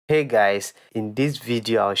Hey guys, in this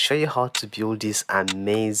video I'll show you how to build this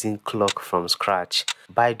amazing clock from scratch.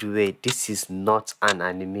 By the way, this is not an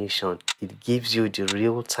animation. It gives you the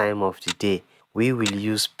real time of the day. We will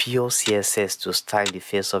use pure CSS to style the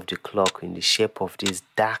face of the clock in the shape of this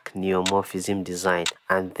dark neomorphism design,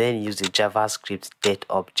 and then use the JavaScript date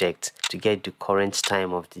object to get the current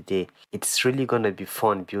time of the day. It's really gonna be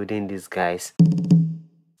fun building this, guys.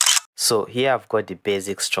 So here I've got the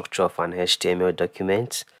basic structure of an HTML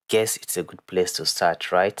document. Guess it's a good place to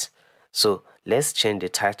start, right? So let's change the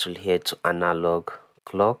title here to analog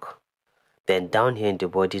clock. Then down here in the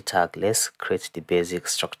body tag, let's create the basic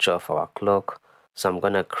structure of our clock. So I'm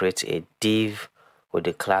gonna create a div with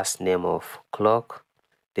the class name of clock.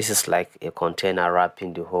 This is like a container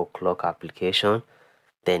wrapping the whole clock application.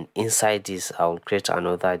 Then inside this, I will create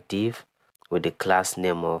another div with the class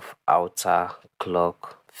name of outer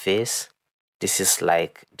clock face. This is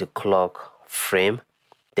like the clock frame.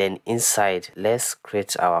 Then inside, let's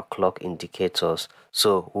create our clock indicators.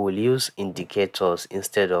 So we'll use indicators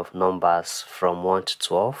instead of numbers from 1 to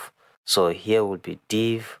 12. So here will be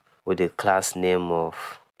div with the class name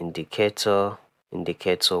of indicator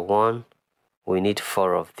 1. We need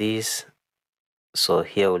 4 of these. So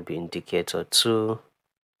here will be indicator 2,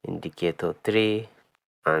 indicator 3,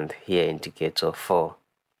 and here indicator 4.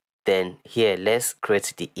 Then here, let's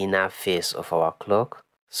create the inner face of our clock.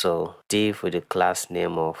 So div with the class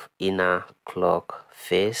name of inner clock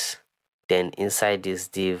face. Then inside this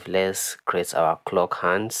div, let's create our clock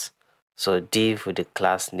hands. So div with the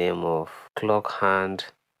class name of clock hand.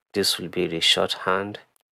 This will be the short hand.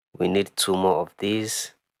 We need 2 more of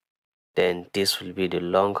these. Then this will be the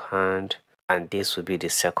long hand, and this will be the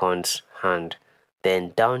second hand.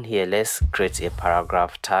 Then down here, let's create a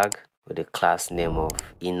paragraph tag with the class name of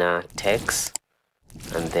inner text,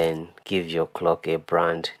 and then give your clock a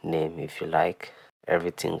brand name if you like.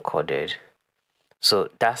 Everything coded. So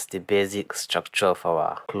that's the basic structure of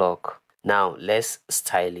our clock. Now let's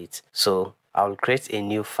style it. So I'll create a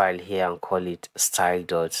new file here and call it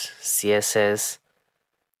style.css.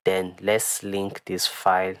 Then let's link this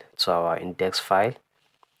file to our index file.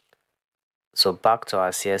 So back to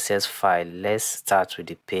our CSS file, let's start with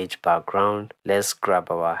the page background. Let's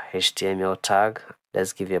grab our HTML tag.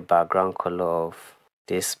 Let's give it a background color of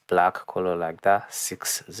this black color like that,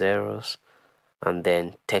 6 zeros. And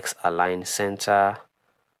then text align center,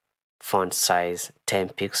 font size 10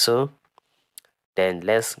 pixel. Then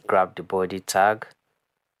let's grab the body tag.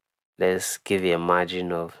 Let's give it a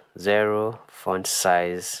margin of 0, font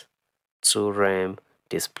size 2 rem,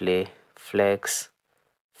 display flex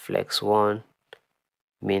 1,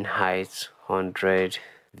 mean height 100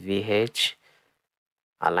 VH,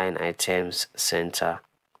 align items center.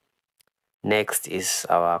 Next is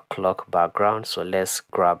our clock background. So let's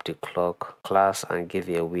grab the clock class and give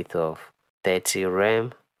it a width of 30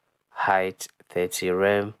 rem, height 30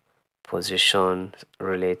 rem, position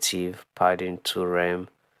relative padding 2 rem.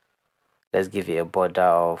 Let's give it a border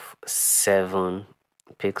of 7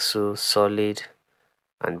 pixels solid,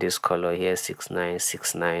 and this color here 69,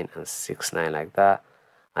 69, and 69 like that.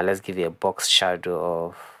 And let's give it a box shadow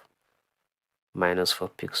of -4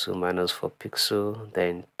 pixel, -4 pixel,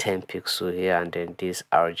 then 10 pixel here, and then this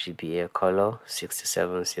RGBA color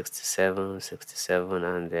 67, 67, 67,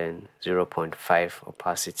 and then 0.5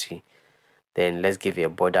 opacity. Then let's give it a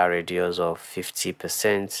border radius of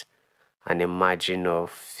 50% and a margin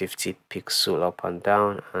of 50 pixel up and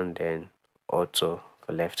down, and then auto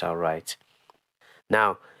for left or right.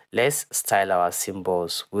 Now let's style our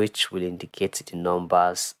symbols, which will indicate the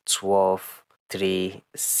numbers 12, 3,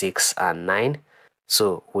 6, and 9.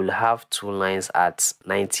 So we'll have 2 lines at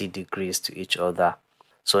 90 degrees to each other.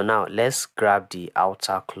 So now let's grab the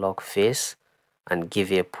outer clock face and give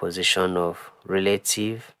it a position of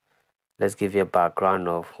relative. Let's give it a background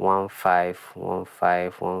of 15,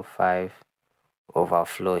 15, 15,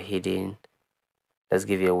 overflow hidden. Let's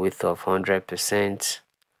give it a width of 100%,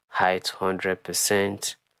 height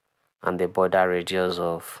 100%, and the border radius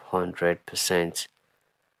of 100%.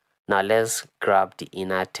 Now let's grab the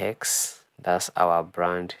inner text, that's our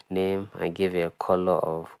brand name, and give it a color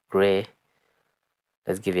of gray.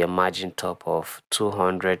 Let's give it a margin top of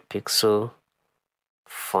 200 pixel,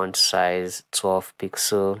 font size 12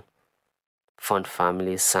 pixel, font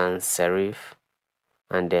family sans serif,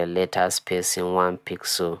 and the letter spacing 1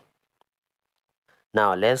 pixel.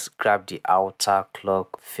 Now let's grab the outer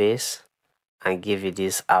clock face and give it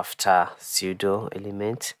this after pseudo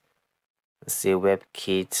element. Say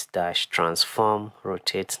WebKit-transform,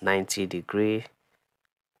 rotate 90 degree,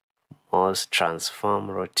 mouse transform,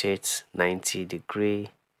 rotate 90 degree,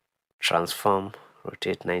 transform,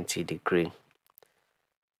 rotate 90 degree.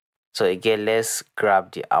 So again, let's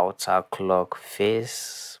grab the outer clock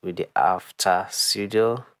face with the after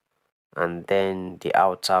pseudo, and then the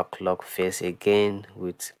outer clock face again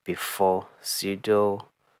with before pseudo,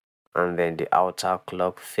 and then the outer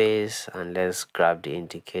clock face, and let's grab the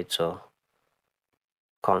indicator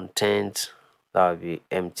content. That will be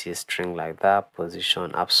empty string like that.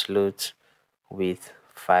 Position absolute, width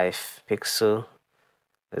 5 pixel.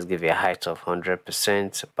 Let's give it a height of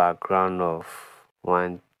 100%, background of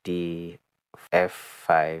 1D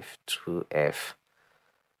F5 to F.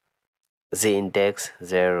 Z index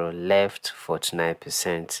 0, left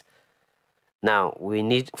 49%. Now we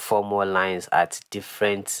need 4 more lines at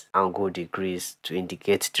different angle degrees to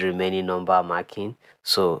indicate the remaining number marking.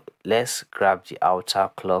 So let's grab the outer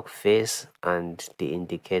clock face and the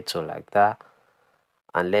indicator like that,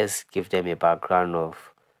 and let's give them a background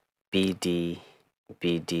of BD,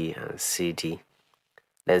 BD and CD.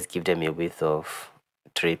 Let's give them a width of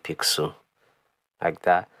 3 pixel like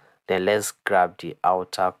that. Then let's grab the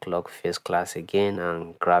outer clock face class again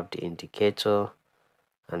and grab the indicator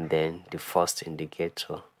and then the first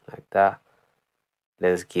indicator like that.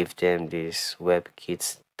 Let's give them this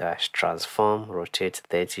WebKit dash transform, rotate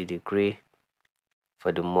 30 degree.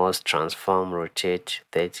 For the mouse transform, rotate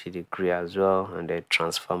 30 degree as well, and then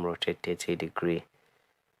transform, rotate 30 degree.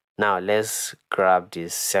 Now let's grab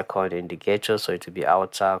this second indicator, so it will be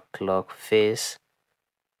outer clock face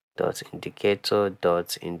dot indicator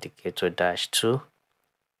dash 2,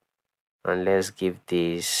 and let's give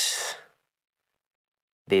this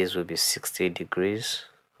will be 60 degrees,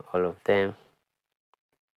 all of them.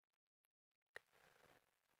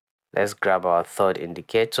 Let's grab our third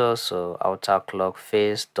indicator, so outer clock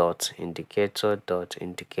face dot indicator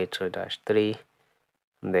dash 3,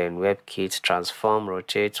 and then WebKit transform,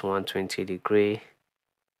 rotate 120 degree.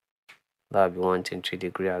 That'll be 120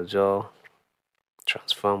 degree as well.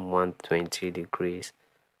 Transform 120 degrees,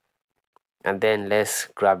 and then let's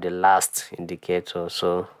grab the last indicator,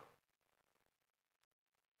 so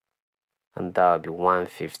and that will be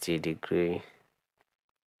 150 degree,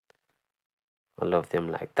 all of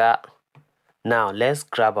them like that. Now let's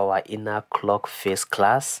grab our inner clock face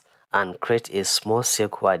class and create a small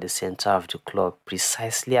circle at the center of the clock,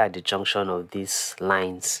 precisely at the junction of these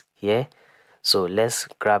lines here. So let's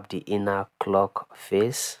grab the inner clock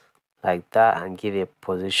face like that and give a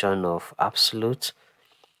position of absolute.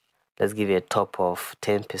 Let's give it a top of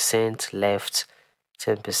 10%, left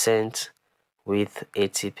 10%, width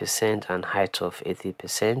 80% and height of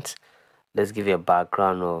 80%. Let's give it a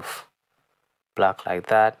background of black like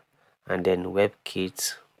that, and then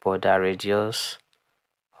WebKit border radius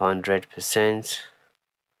 100%.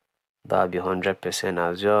 That'll be 100%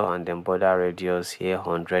 as well, and then border radius here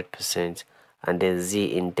 100%, and then Z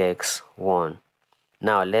index 1.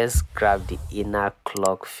 Now let's grab the inner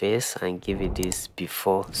clock face and give it this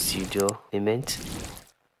before pseudo element.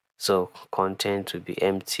 So content will be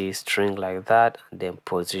empty string like that, and then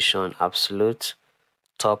position absolute,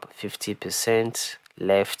 top 50%,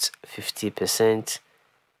 left 50%,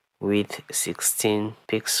 width 16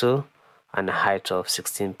 pixel and height of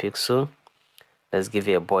 16 pixel. Let's give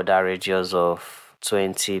it a border radius of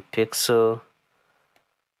 20 pixel,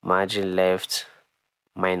 margin left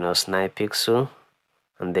minus 9 pixel,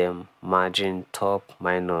 and then margin top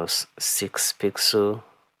minus 6 pixel,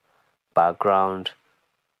 background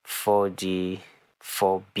 4D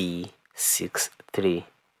 4B63,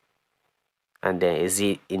 and then a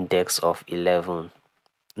Z index of 11.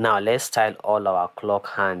 Now let's style all our clock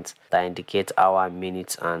hands that indicate hour,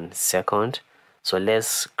 minute and second. So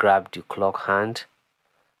let's grab the clock hand.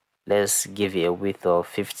 Let's give it a width of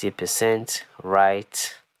 50%,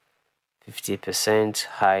 right 50%,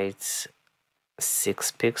 height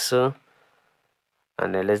 6 pixel,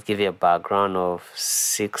 and then let's give it a background of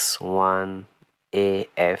 61AFFF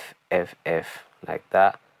like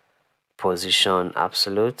that. Position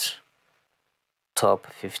absolute, top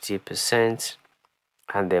 50%,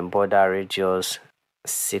 and then border radius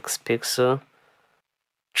 6 pixel,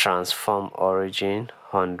 transform origin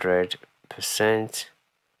 100%,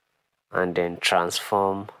 and then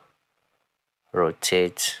transform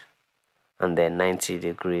rotate and then 90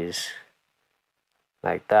 degrees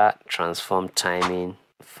like that. Transform timing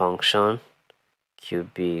function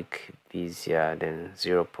cubic busier than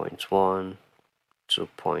 0.1,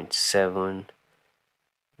 2.7,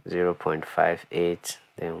 0.58,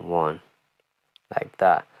 then 1 like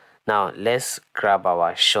that. Now let's grab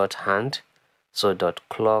our shorthand, so dot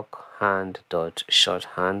clock hand dot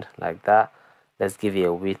shorthand like that. Let's give it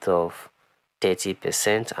a width of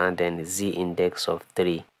 30% and then Z index of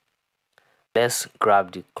 3. Let's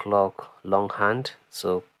grab the clock longhand,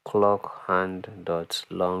 so clock hand dot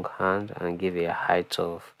long hand and give a height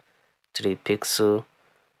of 3 pixel,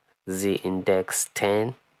 z index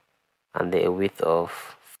 10, and a width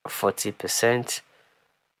of 40%.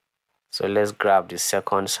 So let's grab the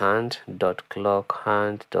seconds hand dot clock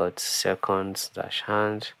hand dot seconds dash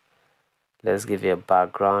hand. Let's give it a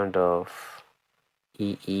background of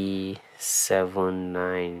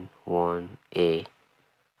EE791A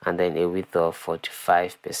and then a width of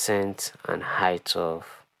 45% and height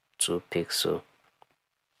of 2 pixel.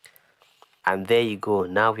 And there you go.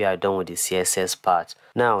 Now we are done with the CSS part.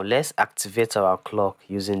 Now let's activate our clock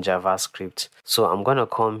using JavaScript. So I'm going to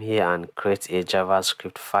come here and create a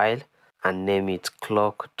JavaScript file and name it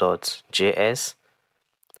clock.js.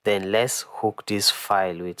 Then let's hook this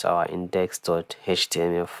file with our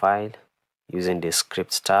index.html file using the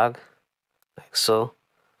script tag like so.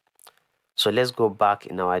 So let's go back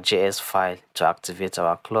in our JS file to activate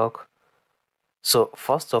our clock. So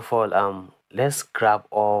first of all, let's grab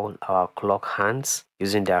all our clock hands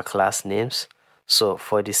using their class names. So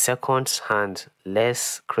for the seconds hand,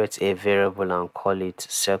 let's create a variable and call it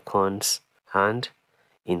seconds hand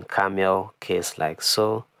in camel case like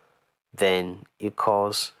so. Then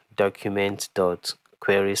equals document dot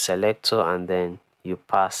query selector, and then you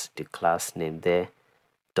pass the class name there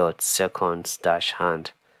dot seconds dash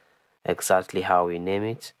hand, exactly how we name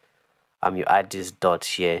it. You add this dot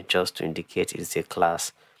here just to indicate it's a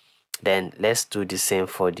class. Then let's do the same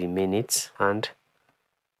for the minutes hand,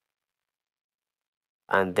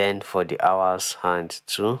 and then for the hours hand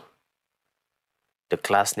too. The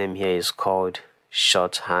class name here is called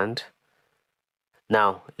shorthand.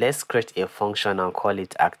 Now let's create a function and call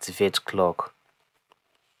it activate clock.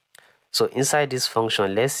 So inside this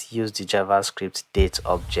function, let's use the JavaScript date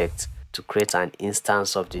object to create an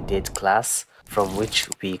instance of the date class from which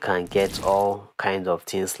we can get all kinds of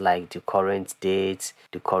things like the current date,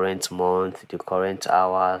 the current month, the current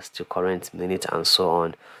hours, the current minute, and so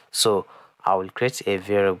on. So I will create a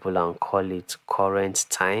variable and call it current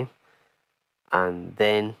time, and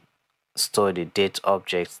then store the date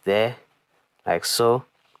object there like so.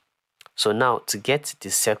 So now to get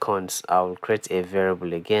the seconds, I will create a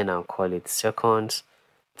variable again and call it seconds.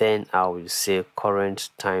 Then I will say current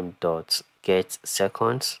time dot get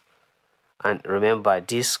seconds. And remember,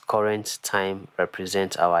 this current time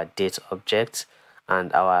represents our date object,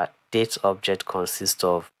 and our date object consists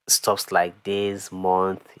of stuff like days,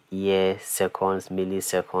 month, year, seconds,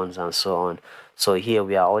 milliseconds, and so on. So here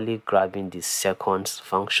we are only grabbing the seconds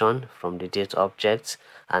function from the date object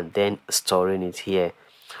and then storing it here.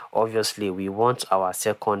 Obviously, we want our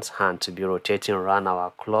seconds hand to be rotating around our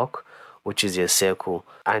clock, which is a circle,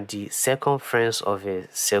 and the circumference of a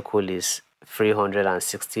circle is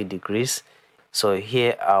 360 degrees. So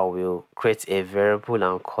here I will create a variable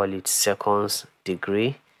and call it seconds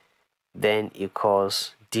degree, then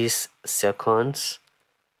equals this seconds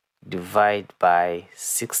divide by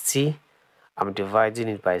 60. I'm dividing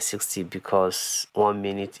it by 60 because 1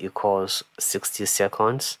 minute equals 60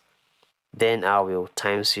 seconds. Then I will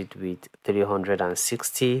times it with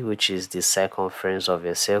 360, which is the circumference of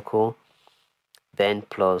a circle, then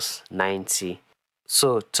plus 90.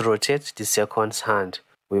 So to rotate the seconds hand,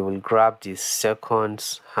 we will grab the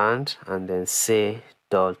seconds hand and then say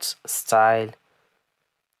dot style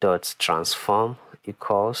dot transform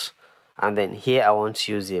equals, and then here I want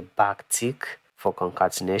to use a backtick for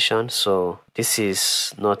concatenation. So this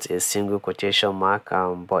is not a single quotation mark,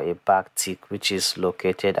 but a backtick, which is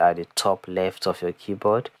located at the top left of your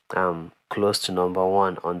keyboard, close to number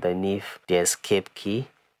 1 underneath the escape key,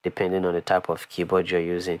 depending on the type of keyboard you're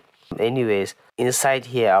using. Anyways, inside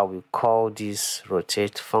here I will call this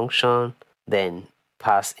rotate function, then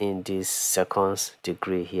pass in this seconds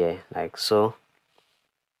degree here like so.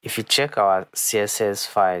 If you check our CSS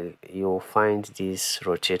file, you'll find this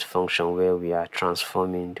rotate function where we are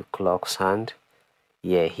transforming the clock's hand.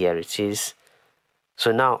 Yeah, here it is.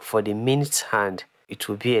 So now for the minutes hand, it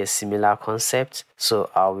will be a similar concept. So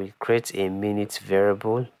I will create a minute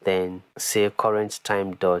variable, then say current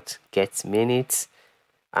time dot get minutes,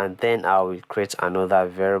 and then I will create another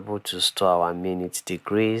variable to store our minute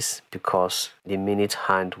degrees because the minute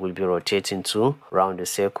hand will be rotating to around the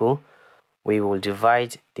circle. We will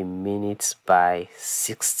divide the minutes by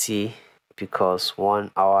 60 because 1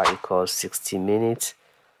 hour equals 60 minutes,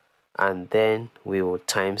 and then we will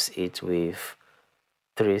times it with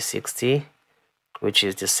 360, which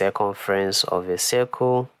is the circumference of a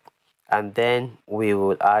circle, and then we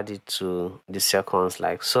will add it to the seconds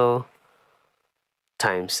like so,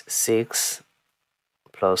 times 6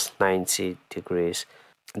 plus 90 degrees.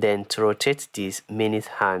 Then to rotate this minute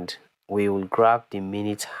hand, we will grab the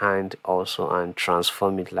minute hand also and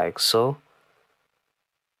transform it like so.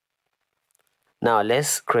 Now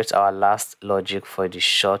let's create our last logic for the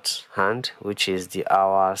short hand, which is the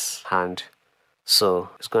hours hand. So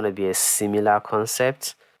it's going to be a similar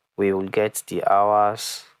concept. We will get the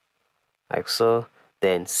hours like so,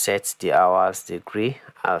 then set the hours degree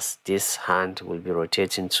as this hand will be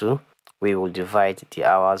rotating to. We will divide the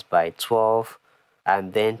hours by 12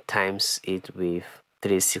 and then times it with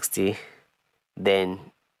 360, then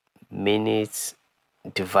minutes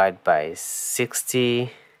divide by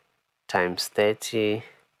 60 times 30,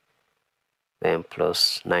 then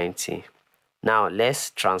plus 90. Now let's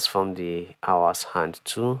transform the hours hand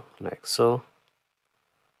to like so.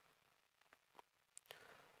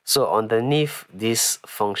 So underneath this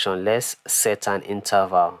function, let's set an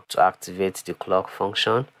interval to activate the clock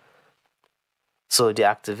function. So the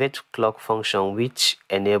activate clock function, which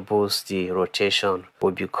enables the rotation,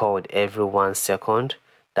 will be called every 1 second.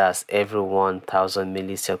 That's every 1000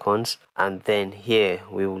 milliseconds. And then here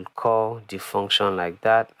we will call the function like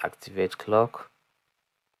that, activate clock.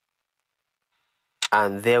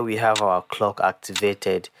 And there we have our clock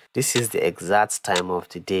activated. This is the exact time of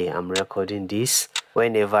the day I'm recording this.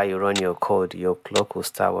 Whenever you run your code, your clock will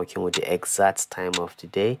start working with the exact time of the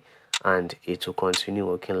day, and it will continue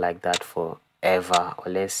working like that forever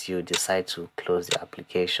unless you decide to close the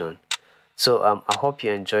application. So I hope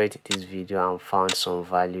you enjoyed this video and found some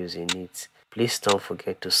values in it. Please don't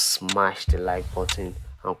forget to smash the like button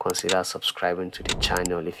and consider subscribing to the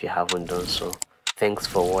channel if you haven't done so. Thanks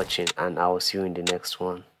for watching, and I will see you in the next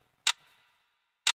one.